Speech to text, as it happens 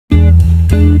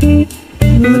Say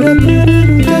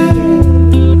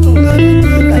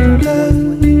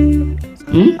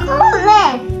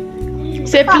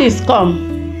please come.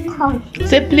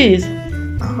 Say please.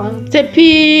 Say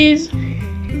please.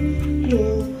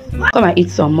 Come and eat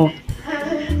some more.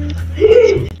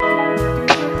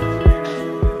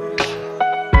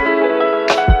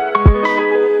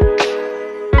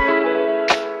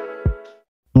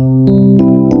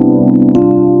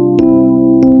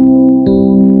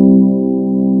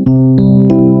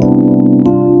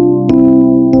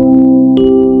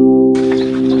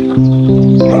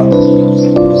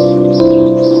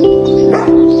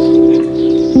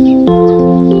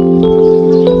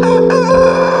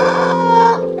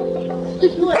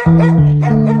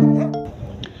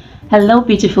 Hello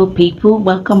beautiful people,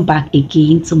 welcome back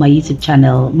again to my YouTube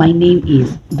channel. My name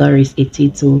is Doris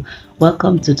Etito.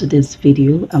 Welcome to today's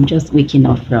video. I'm just waking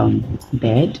up from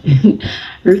bed.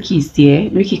 Ricky is here.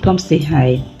 Ricky, come say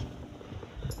hi.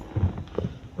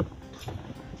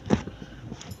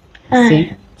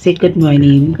 Hi. Say good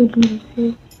morning. Good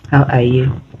morning. How are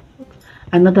you?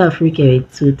 Another of Ricky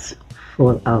tooth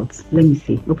fall out. Let me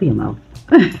see. Open your mouth.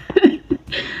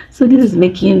 So this is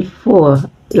making 4,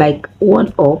 like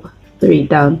 1 up, 3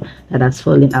 down, that has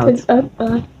fallen out. It's up.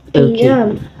 Okay.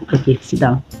 Yeah. Okay, sit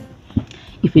down.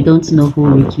 If you don't know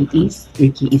who Ricky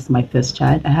is my first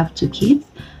child. I have 2 kids.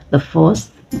 The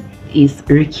first is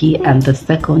Ricky and the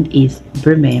second is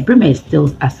Brume. Brume is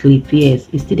still asleep. Yes,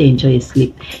 he still enjoys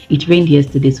sleep. It rained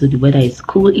yesterday, so the weather is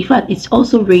cool. In fact, it's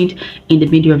also rained in the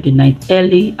middle of the night,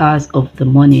 early hours of the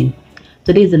morning.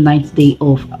 Today is the 9th day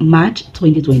of March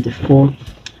 2024.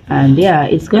 And yeah,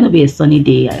 it's gonna be a sunny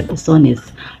day. The sun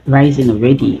is rising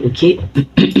already. Okay.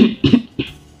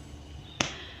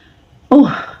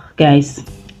 Oh guys,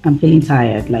 I'm feeling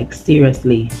tired, like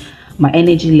seriously. My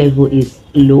energy level is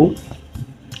low.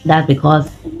 That's because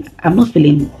I'm not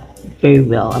feeling very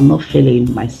well. I'm not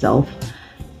feeling myself.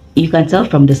 You can tell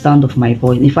from the sound of my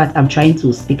voice. In fact, I'm trying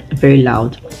to speak very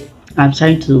loud. I'm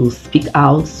trying to speak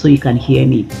out so you can hear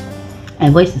me. My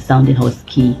voice is sounding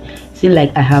husky. Seems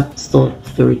like I have sore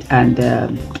throat, and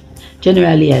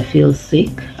generally I feel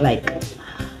sick, like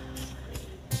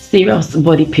serious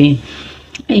body pain.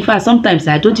 In fact, sometimes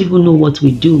I don't even know what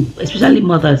we do, especially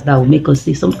mothers that will make us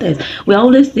sick. Sometimes we're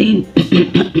always saying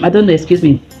I don't know, excuse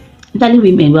me, especially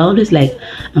women, we're always like,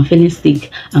 I'm feeling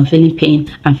sick, I'm feeling pain,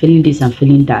 I'm feeling this, I'm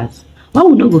feeling that. Why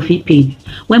would not go feel pain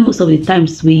when most of the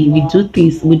times we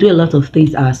do a lot of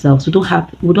things ourselves? We don't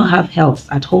have help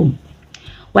at home.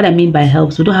 What I mean by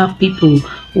helps, we don't have people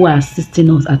who are assisting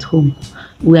us at home.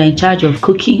 We are in charge of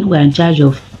cooking, we are in charge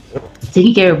of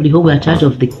taking care of the home, we are in charge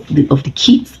of the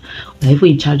kids, we are even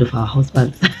in charge of our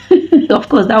husbands. Of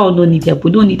course, that one don't need help.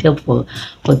 We don't need help for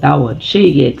that one. Sure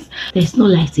you get. There's no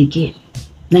light again.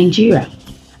 Nigeria.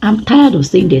 I'm tired of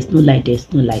saying there's no light, there's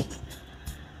no light.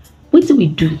 What do we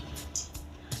do?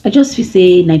 I just feel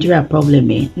say Nigeria problem,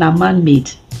 now man-made.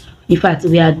 In fact,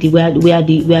 we are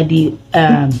the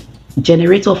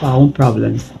generator of our own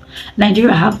problems.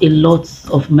 Nigeria have a lot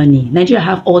of money. Nigeria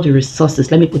have all the resources.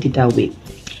 Let me put it that way.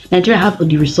 Nigeria have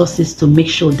the resources to make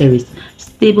sure there is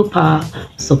stable power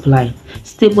supply,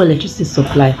 stable electricity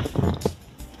supply,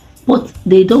 but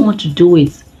they don't want to do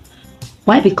it.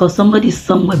 Why? Because somebody is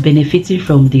somewhere benefiting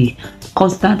from the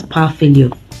constant power failure.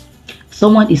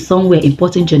 Someone is somewhere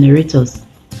importing generators.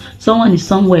 Someone is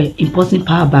somewhere importing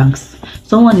power banks.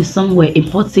 Someone is somewhere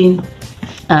importing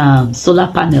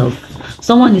solar panels.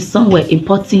 Someone is somewhere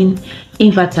importing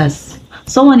inverters.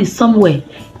 Someone is somewhere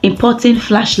importing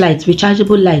flashlights,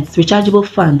 rechargeable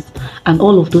fans, and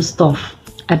all of those stuff.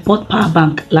 I bought power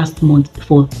bank last month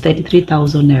for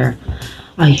 33,000 naira.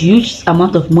 A huge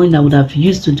amount of money I would have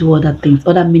used to do other things,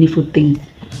 other meaningful things.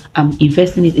 I'm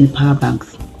investing it in power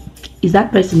banks. Is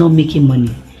that person not making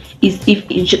money?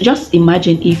 Just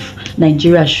imagine if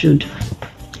Nigeria should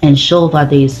ensure that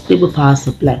there is stable power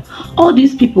supply. All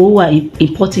these people who are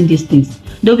importing these things,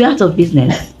 they'll be out of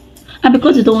business. And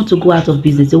because they don't want to go out of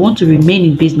business, they want to remain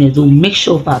in business. They'll make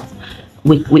sure that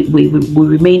we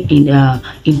remain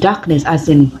in darkness, as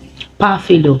in power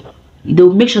failure.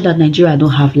 They'll make sure that Nigeria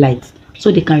don't have lights,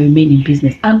 so they can remain in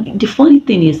business. And the funny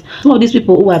thing is, some of these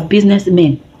people who are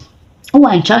businessmen, who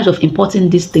are in charge of importing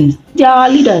these things, they are our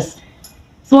leaders.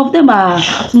 Some of them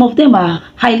are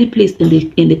highly placed in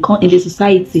the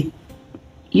society.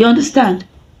 You understand?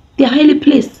 They're highly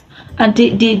placed, and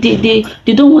they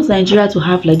don't want Nigeria to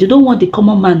have light. They don't want the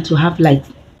common man to have light.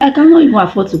 I cannot even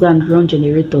afford to go and run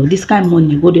generator. This kind of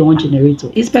money, go they want generator.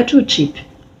 Is petrol cheap?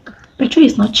 Petrol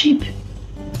is not cheap.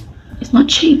 It's not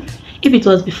cheap. If it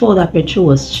was before that petrol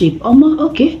was cheap,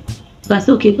 okay, you can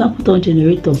say okay, go and put on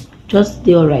generator, just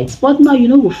stay alright. But now you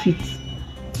know will fit.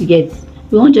 You get,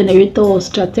 we on generator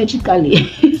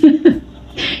strategically.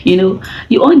 You know,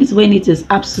 you on this when it is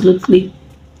absolutely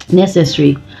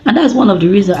necessary, and that's one of the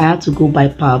reasons I had to go buy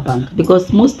power bank,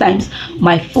 because most times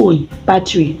my phone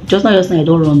battery just now I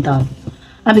don't run down,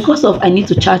 and because of I need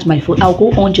to charge my phone, I'll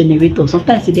go on generator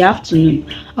sometimes in the afternoon.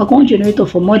 I'll go on generator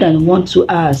for more than 1-2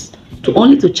 hours to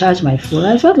only to charge my phone.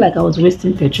 I felt like I was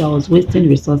wasting petrol, I was wasting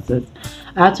resources.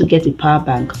 I had to get a power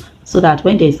bank so that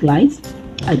when there's light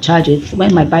I charge it.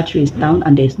 When my battery is down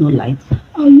and there's no light,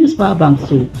 I'll use power bank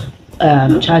to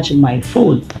charge my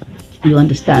phone. You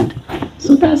understand?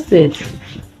 So that's it.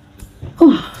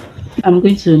 Oh, I'm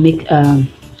going to make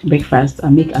breakfast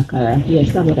and make akara.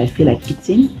 Yes, that's what I feel like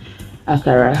eating,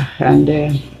 akara. And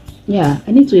yeah,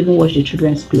 I need to even wash the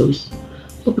children's clothes,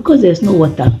 but because there's no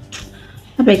water,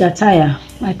 I beg a tire.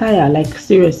 My tire, like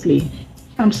seriously.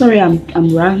 I'm sorry,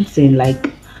 I'm ranting.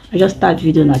 Like I just start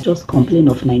video and I just complain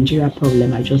of Nigeria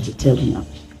problem. I just tell you now.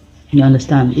 You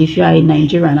understand? If you are in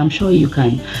Nigerian, I'm sure you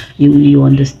can, you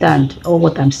understand all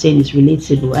what I'm saying is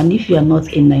relatable. And if you are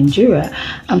not in Nigeria,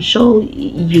 I'm sure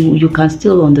you can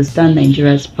still understand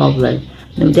Nigeria's problem.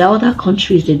 You know, there are other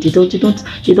countries that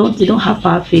they don't have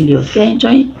power failure. They're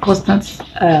enjoying constant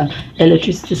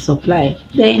electricity supply.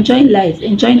 They're enjoying light,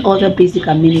 enjoying other basic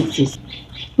amenities.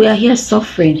 We are here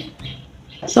suffering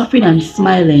and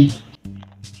smiling.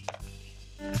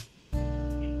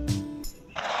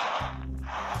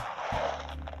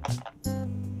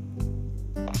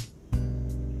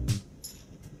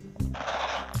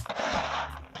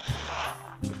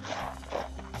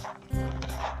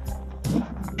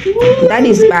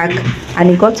 Daddy's back and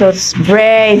he got us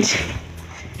bread.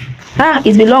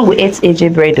 It's been long we ate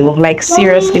AJ bread though. Like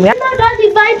seriously.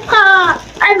 Daddy buy pop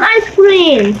and ice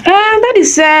cream. And Daddy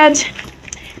said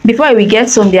before we get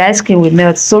some the ice cream will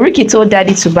melt. So Ricky told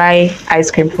Daddy to buy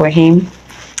ice cream for him.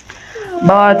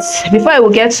 But before I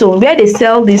will get some, where they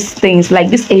sell these things like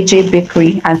this AJ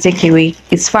bakery and takeaway,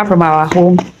 it's far from our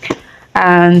home.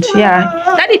 And yeah,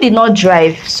 Daddy did not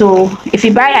drive, so if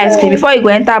you buy ice cream before you go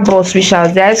enter bus reach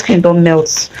house, the ice cream don't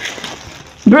melt.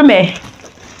 Brume,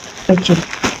 okay,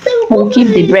 we'll keep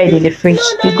the bread in the fridge.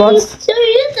 You got So you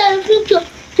use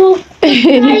the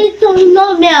to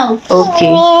not melt. Okay,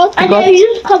 And then you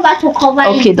use cover to cover it.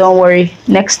 Okay, don't worry,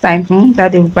 next time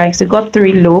Daddy will buy. So you got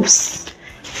 3 loaves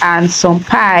and some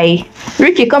pie.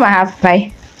 Ricky, come and have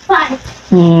pie. Pie.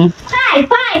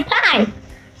 Pie.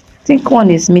 I think one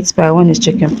is meat pie, one is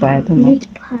chicken pie. I don't know.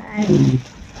 Meat pie.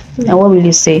 And what will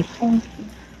you say?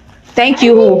 Thank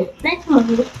you. Who?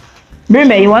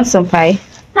 Brume, you want some pie?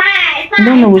 Pie. I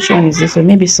don't know which one is this, or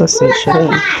maybe sausage.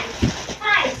 Pie.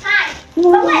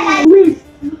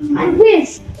 My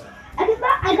wrist.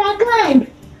 I got climb.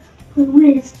 My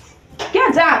wrist.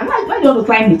 Get down. Why don't you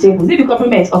climb the table? Is it because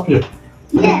Brume is up here?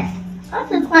 Yes. I have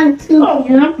to climb too. Oh,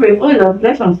 you're not brave. Oh, no,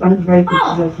 that one's very good.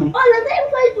 The same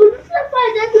place with the same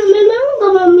place that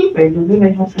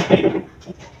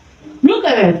Look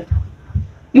at it.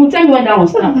 You tell me when that one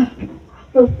starts.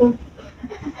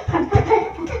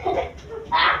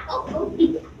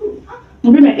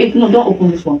 No, don't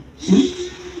open this one.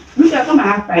 Look at, come and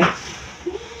have pie.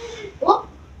 What?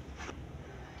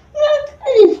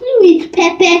 It's with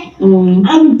pepper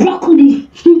and broccoli.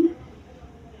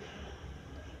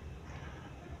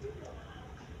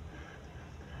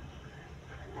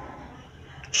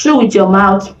 Show with your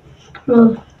mouth.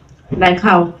 Like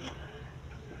how?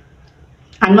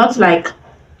 And not like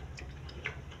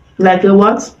a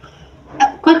what?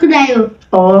 Crocodile.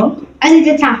 Or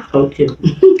Alligator. okay.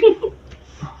 Come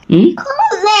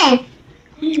on,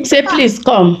 Say please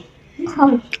come.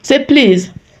 Come. Say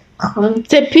please. Come.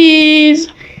 Say please.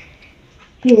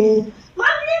 Mommy,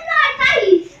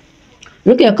 this is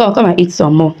Look at come and eat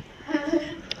some more.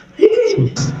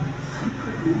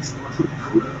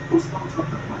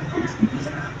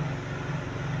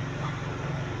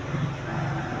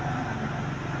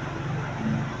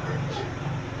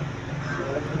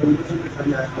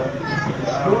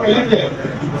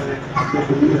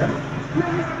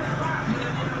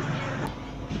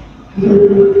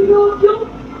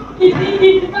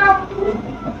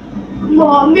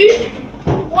 Mommy,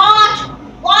 what?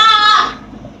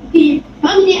 Mommy,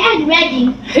 the egg ready.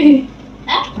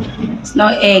 It's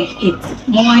not egg, it's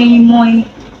moi.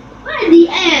 Where is the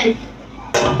egg?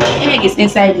 Egg is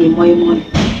inside the moi.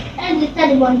 Egg is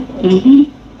the one.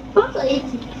 Also eat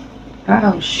it.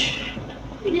 Ouch.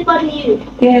 Is it burning you?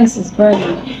 Yes, it's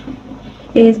burning.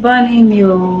 It's burning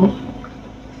you.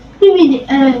 Give me the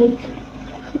egg.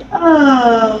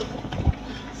 Oh.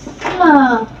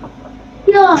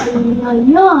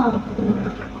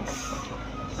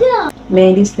 Yeah.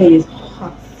 Man, this thing is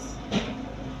hot.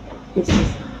 This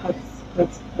is hot. Wait,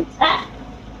 wait.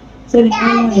 So the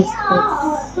moi is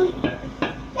hot.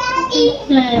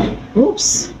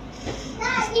 Oops.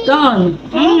 Done.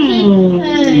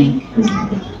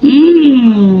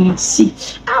 See.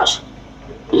 Ouch.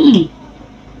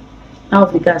 Out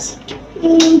of the gas.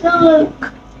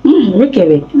 Look at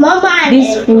it. Mama.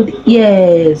 This food,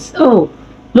 yes. Oh,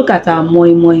 look at our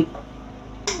moi moi.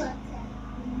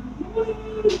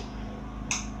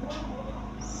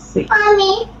 See.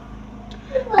 Mommy.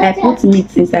 I put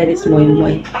meat inside this moi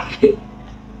moi.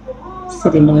 See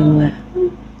the moi moi.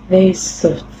 Very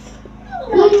soft.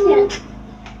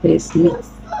 Very sweet.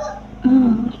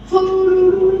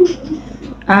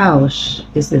 Ouch.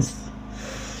 This is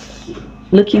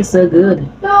looking so good.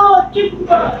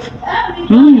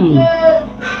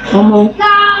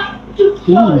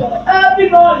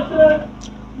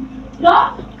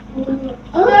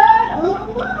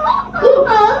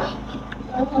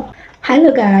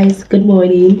 Hello guys, good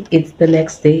morning. It's the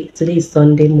next day. Today is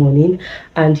Sunday morning,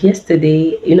 and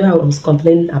yesterday, I was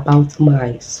complaining about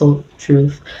my sore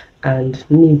throat and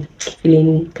me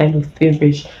feeling kind of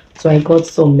feverish. So I got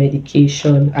some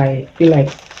medication. I feel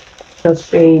like just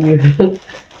showing you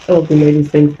some of the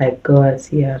medicines I got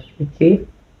here. Okay.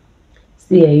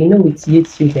 So yeah, with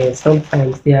YouTube,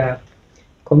 sometimes there are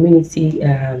community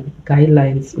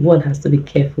guidelines. One has to be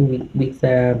careful with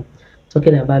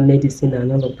talking about medicine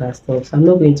and all of that stuff. So I'm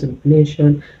not going to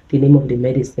mention the name of the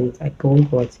medicines I got,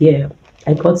 but yeah,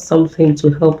 I got something to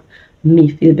help me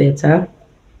feel better.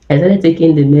 I started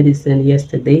taking the medicine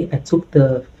yesterday. I took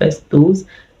the first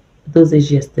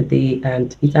dosage yesterday,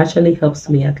 and it actually helps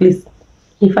me. At least,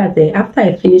 in fact, after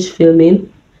I finished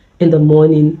filming in the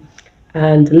morning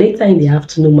and later in the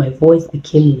afternoon, my voice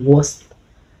became worse.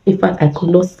 In fact, I could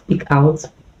not speak out.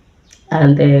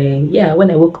 And yeah, when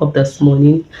I woke up this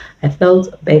morning, I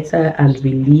felt better and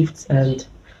relieved. And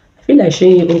I feel like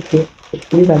showing you, okay,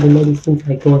 these are the medicines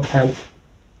I got, and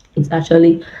it's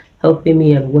actually helping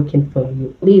me and working for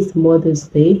me. Today is Mother's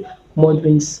Day,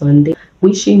 Mothering Sunday.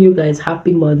 Wishing you guys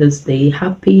happy Mother's Day,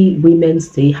 happy Women's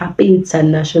Day, happy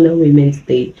International Women's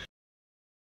Day.